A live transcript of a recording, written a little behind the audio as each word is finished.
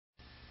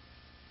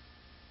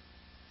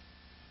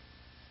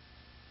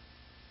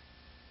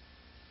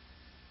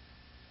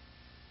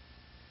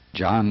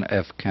John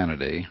F.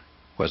 Kennedy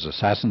was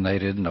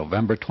assassinated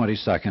November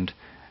 22,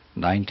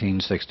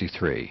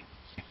 1963.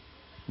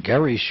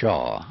 Gary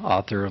Shaw,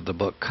 author of the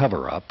book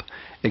Cover-Up,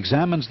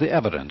 examines the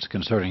evidence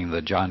concerning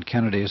the John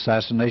Kennedy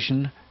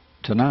assassination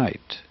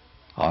tonight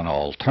on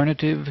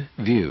Alternative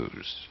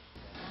Views.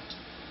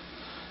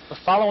 The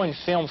following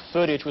film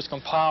footage was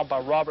compiled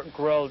by Robert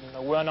Groden,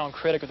 a well-known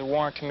critic of the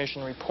Warren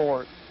Commission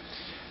report.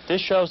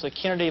 This shows the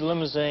Kennedy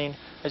limousine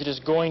as it is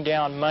going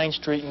down Main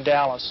Street in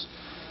Dallas.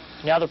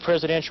 Now the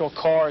presidential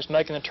car is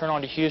making the turn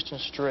onto Houston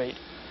Street.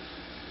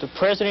 The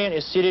president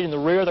is seated in the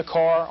rear of the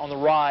car on the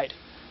right.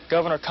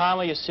 Governor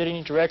Connally is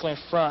sitting directly in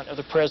front of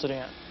the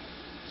president.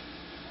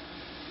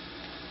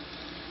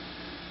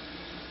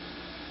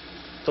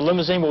 The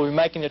limousine will be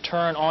making the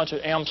turn onto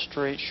Elm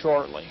Street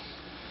shortly.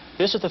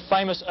 This is the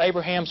famous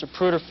Abraham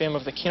Zapruder film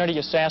of the Kennedy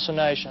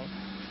assassination.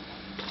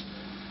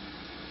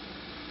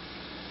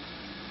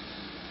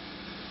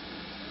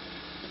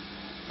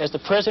 As the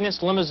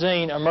president's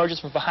limousine emerges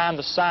from behind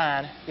the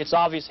sign, it's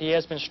obvious he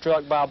has been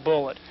struck by a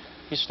bullet.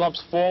 He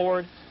slumps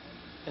forward,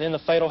 and then the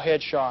fatal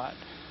headshot.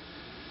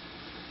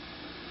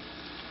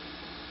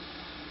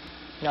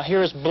 Now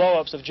here is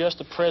blow-ups of just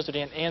the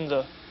president in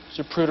the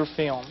Zapruder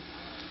film.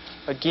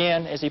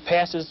 Again, as he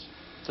passes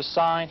the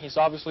sign, he's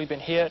obviously been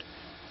hit,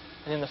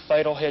 and then the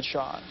fatal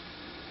headshot.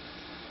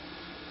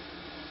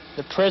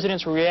 The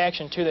president's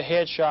reaction to the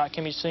headshot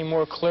can be seen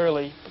more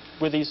clearly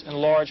with these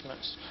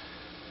enlargements.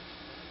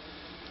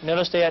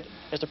 Notice that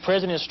as the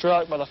president is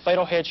struck by the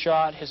fatal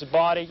headshot, his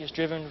body is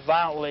driven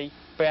violently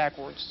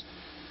backwards.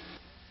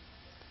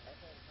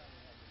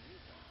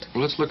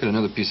 Well, let's look at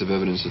another piece of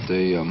evidence that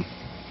they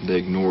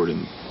ignored,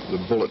 and the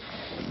bullet.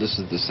 This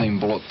is the same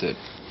bullet that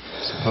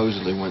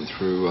supposedly went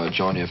through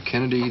John F.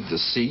 Kennedy, the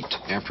seat,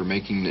 after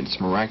making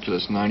its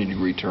miraculous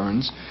 90-degree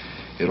turns.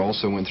 It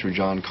also went through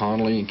John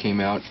Connally and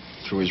came out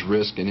through his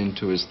wrist and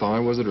into his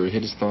thigh, was it, or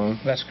hit his thigh?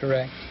 That's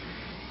correct.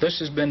 This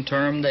has been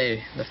termed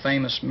the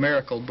famous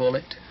miracle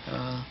bullet.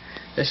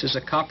 This is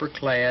a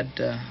copper-clad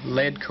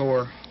lead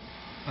core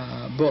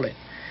bullet.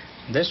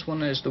 This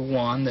one is the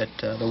one that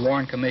the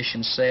Warren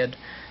Commission said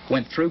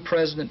went through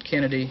President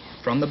Kennedy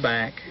from the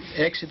back,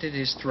 exited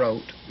his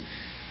throat,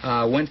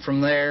 went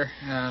from there,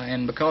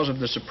 and because of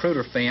the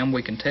Zapruder film,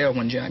 we can tell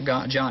when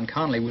John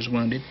Connally was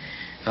wounded.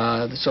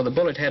 So the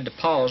bullet had to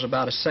pause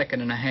about 1.5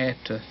 seconds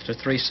to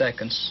 3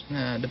 seconds,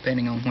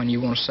 depending on when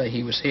you want to say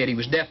he was hit. He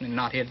was definitely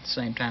not hit at the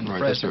same time the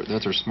president.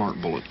 That's our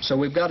smart bullet. So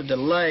we've got a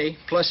delay,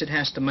 plus it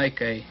has to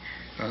make a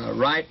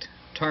right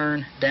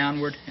turn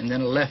downward and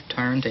then a left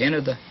turn to enter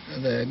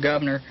the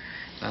governor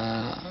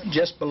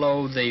just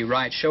below the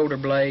right shoulder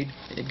blade.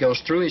 It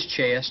goes through his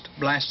chest,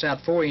 blasts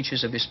out 4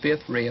 inches of his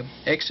 5th rib,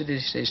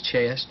 exits his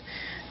chest,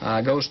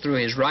 goes through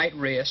his right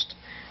wrist,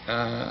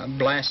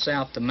 blasts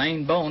out the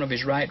main bone of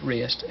his right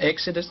wrist,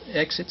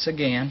 exits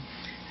again,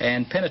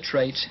 and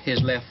penetrates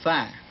his left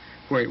thigh,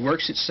 where it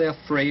works itself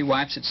free,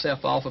 wipes itself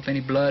off of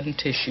any blood and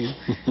tissue,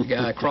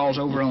 crawls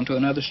over onto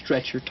another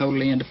stretcher,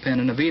 totally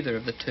independent of either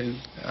of the two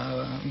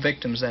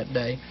victims that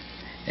day,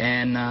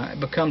 and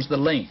becomes the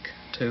link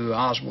to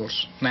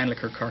Oswald's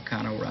Mannlicher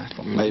Carcano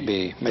rifle.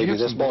 Maybe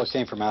this bullet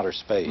came from outer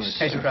space.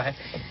 That's right.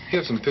 You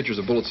have some pictures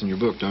of bullets in your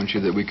book, don't you,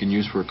 that we can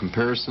use for a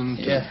comparison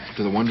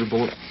to the Wonder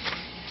Bullet?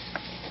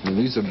 And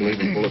these are, I believe,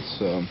 the bullets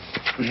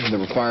that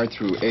were fired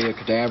through a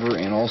cadaver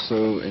and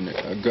also in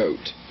a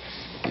goat.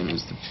 And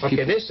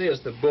okay, this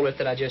is the bullet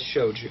that I just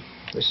showed you.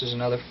 This is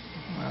another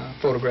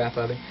photograph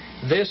of it.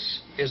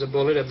 This is a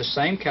bullet of the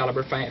same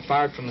caliber,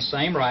 fired from the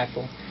same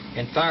rifle,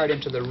 and fired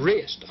into the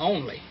wrist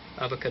only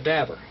of a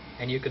cadaver.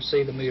 And you can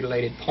see the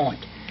mutilated point.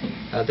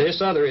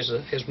 This other is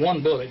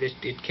one bullet.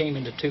 It came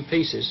into 2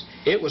 pieces.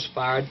 It was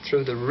fired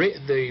through the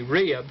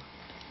rib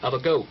of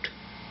a goat.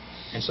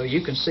 And so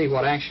you can see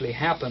what actually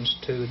happens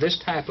to this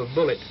type of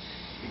bullet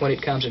when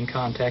it comes in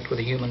contact with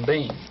a human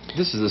being.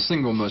 This is the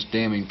single most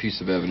damning piece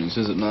of evidence,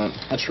 is it not?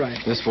 That's right.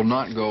 This will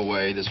not go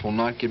away. This will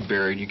not get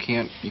buried. You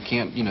can't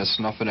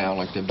snuff it out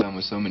like they've done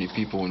with so many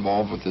people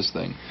involved with this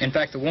thing. In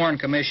fact, the Warren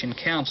Commission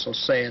counsel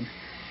said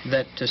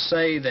that to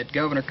say that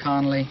Governor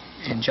Connally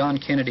and John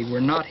Kennedy were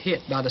not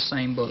hit by the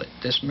same bullet,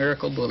 this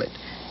miracle bullet,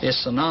 is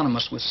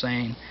synonymous with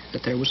saying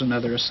that there was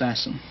another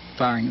assassin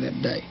firing that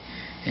day.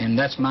 And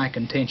that's my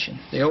contention.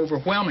 The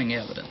overwhelming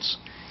evidence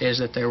is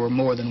that there were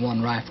more than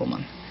one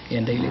rifleman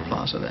in Dealey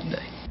Plaza that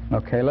day.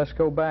 Okay, let's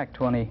go back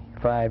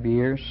 25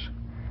 years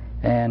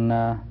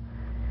and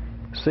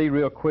see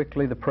real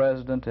quickly the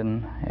President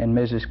and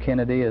Mrs.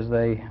 Kennedy as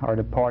they are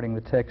departing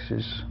the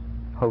Texas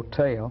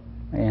Hotel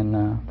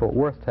in Fort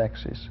Worth,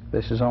 Texas.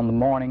 This is on the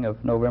morning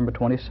of November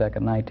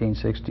 22nd,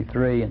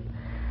 1963, and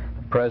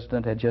the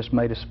President had just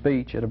made a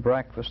speech at a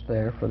breakfast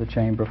there for the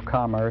Chamber of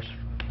Commerce.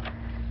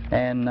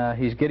 And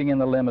he's getting in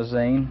the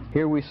limousine.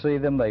 Here we see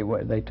them.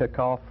 They took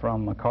off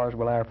from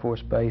Carswell Air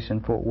Force Base in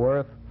Fort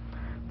Worth,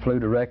 flew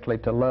directly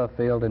to Love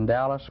Field in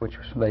Dallas, which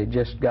they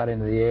just got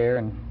into the air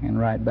and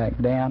right back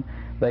down.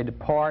 They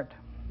depart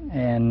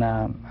in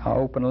an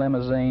open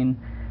limousine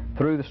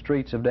through the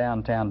streets of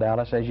downtown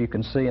Dallas. As you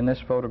can see in this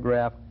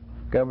photograph,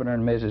 Governor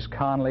and Mrs.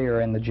 Connally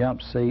are in the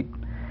jump seat,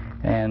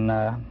 and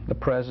the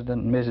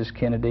President and Mrs.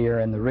 Kennedy are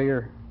in the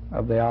rear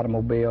of the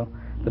automobile.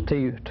 The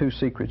two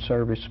Secret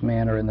Service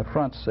men are in the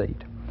front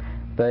seat.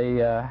 They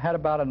had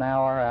about an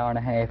hour and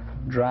a half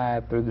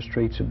drive through the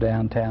streets of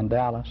downtown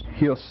Dallas.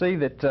 You'll see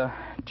that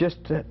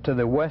just to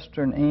the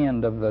western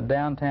end of the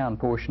downtown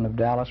portion of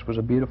Dallas was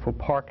a beautiful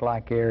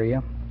park-like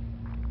area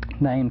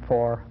named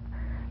for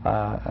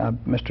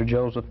Mr.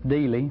 Joseph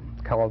Dealey,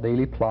 called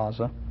Dealey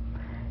Plaza.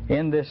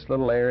 In this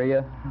little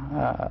area,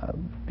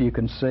 you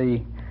can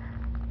see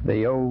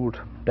the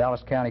old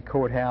Dallas County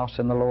Courthouse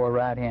in the lower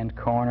right-hand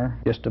corner.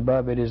 Just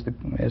above it is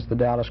the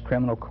Dallas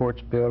Criminal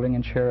Courts Building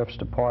and Sheriff's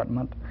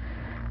Department.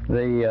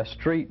 The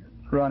street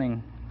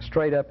running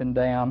straight up and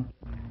down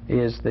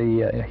is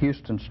the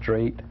Houston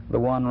Street. The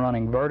one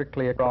running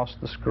vertically across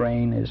the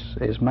screen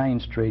is Main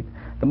Street.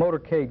 The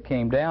motorcade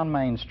came down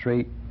Main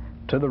Street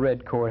to the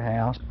Red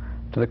Courthouse,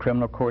 to the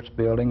Criminal Courts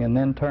Building, and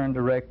then turned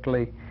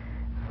directly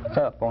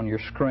up on your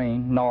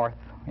screen, north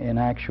in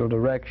actual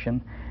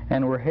direction,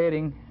 and we're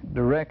heading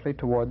directly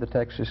toward the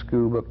Texas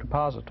School Book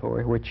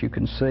Depository, which you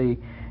can see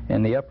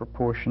in the upper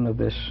portion of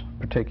this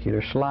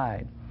particular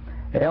slide.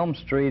 Elm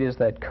Street is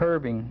that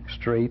curving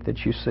street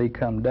that you see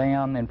come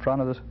down in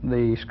front of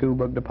the School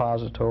Book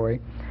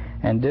Depository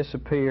and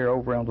disappear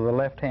over onto the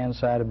left-hand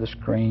side of the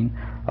screen,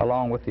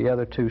 along with the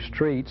other two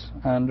streets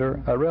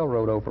under a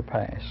railroad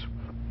overpass.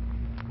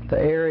 The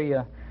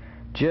area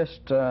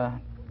just to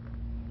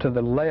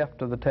the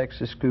left of the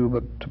Texas School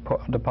Book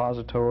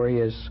Depository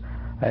is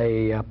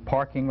a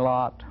parking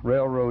lot,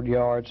 railroad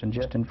yards, and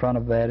just in front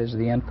of that is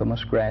the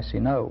infamous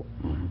grassy knoll,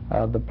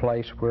 the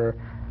place where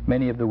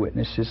many of the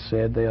witnesses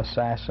said the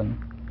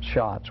assassin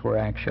shots were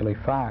actually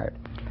fired.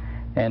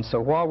 And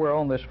so while we're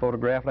on this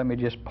photograph, let me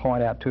just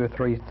point out 2 or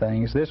 3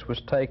 things. This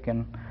was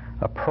taken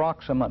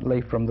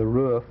approximately from the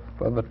roof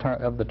of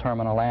the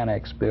Terminal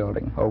Annex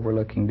building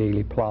overlooking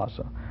Dealey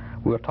Plaza.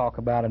 We'll talk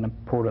about an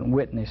important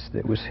witness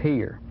that was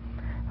here.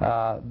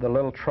 The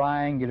little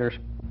triangular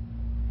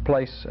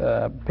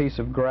piece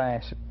of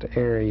grass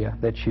area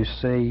that you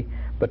see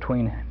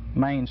between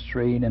Main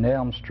Street and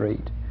Elm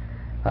Street,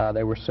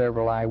 there were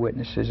several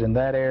eyewitnesses in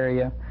that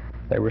area.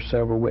 There were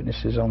several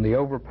witnesses on the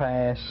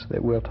overpass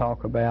that we'll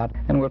talk about,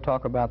 and we'll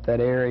talk about that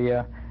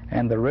area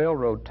and the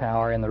railroad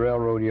tower in the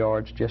railroad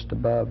yards just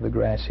above the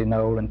grassy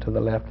knoll and to the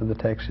left of the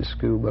Texas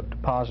School Book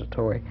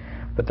Depository.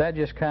 But that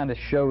just kind of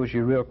shows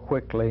you real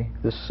quickly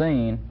the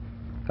scene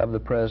of the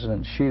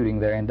president's shooting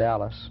there in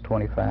Dallas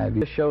 25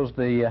 years. This shows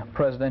the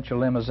presidential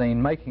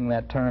limousine making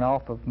that turn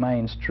off of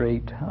Main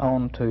Street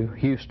onto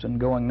Houston,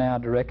 going now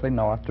directly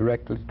north,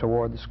 directly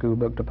toward the School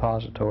Book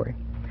Depository.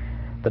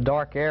 The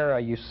dark arrow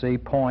you see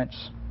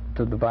points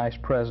to the Vice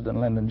President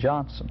Lyndon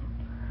Johnson,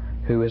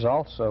 who is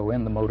also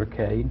in the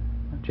motorcade,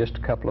 just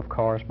a couple of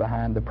cars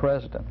behind the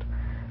president,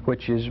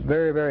 which is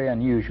very, very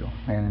unusual,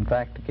 and in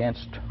fact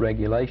against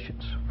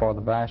regulations for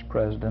the Vice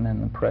President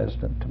and the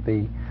President to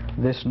be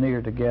this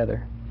near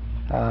together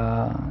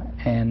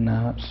and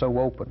so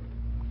open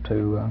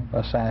to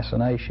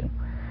assassination.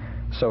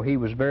 So he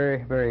was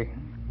very, very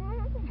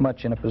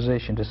much in a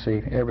position to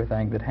see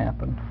everything that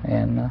happened,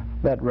 and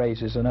that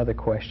raises another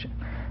question.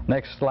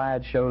 Next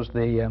slide shows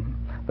the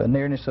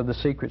nearness of the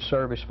Secret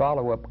Service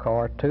follow-up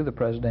car to the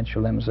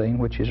presidential limousine,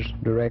 which is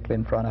directly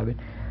in front of it.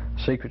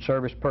 Secret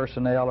Service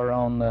personnel are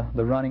on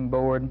the running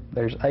board.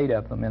 There's 8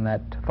 of them in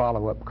that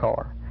follow-up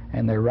car,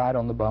 and they're right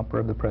on the bumper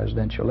of the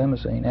presidential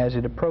limousine as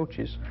it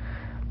approaches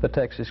the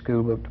Texas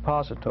School Book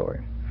Depository.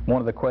 One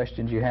of the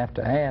questions you have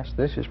to ask,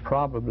 this is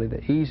probably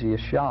the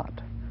easiest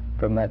shot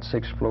from that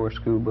 6th floor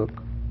school book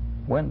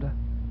window.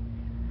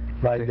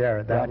 Right there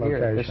at that location.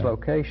 Here at this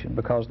location,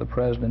 because the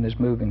president is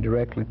moving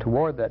directly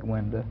toward that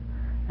window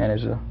and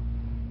is a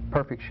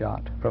perfect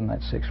shot from that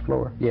 6th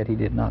floor, yet he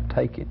did not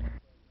take it.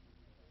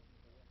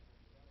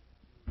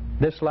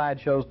 This slide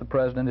shows the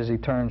president as he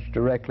turns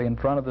directly in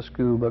front of the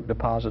School Book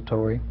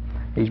Depository.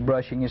 He's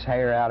brushing his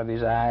hair out of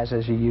his eyes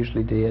as he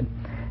usually did,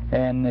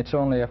 and it's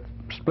only a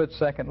split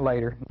second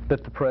later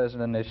that the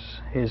president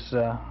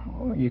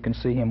you can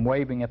see him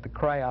waving at the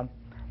crowd.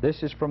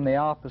 This is from the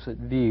opposite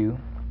view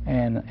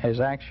and is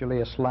actually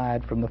a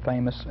slide from the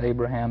famous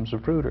Abraham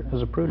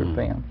Zapruder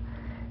film.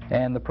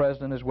 And the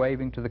president is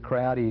waving to the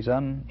crowd. He's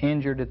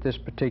uninjured at this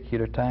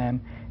particular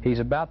time. He's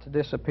about to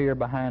disappear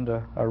behind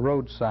a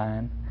road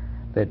sign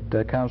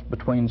that comes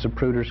between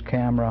Zapruder's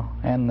camera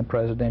and the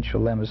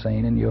presidential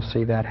limousine, and you'll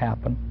see that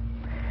happen.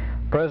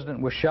 The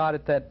president was shot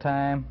at that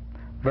time.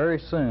 Very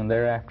soon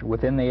thereafter,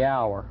 within the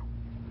hour,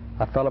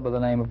 a fellow by the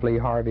name of Lee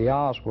Harvey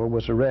Oswald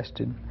was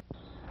arrested.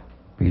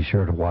 Be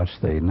sure to watch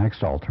the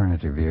next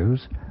Alternative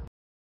Views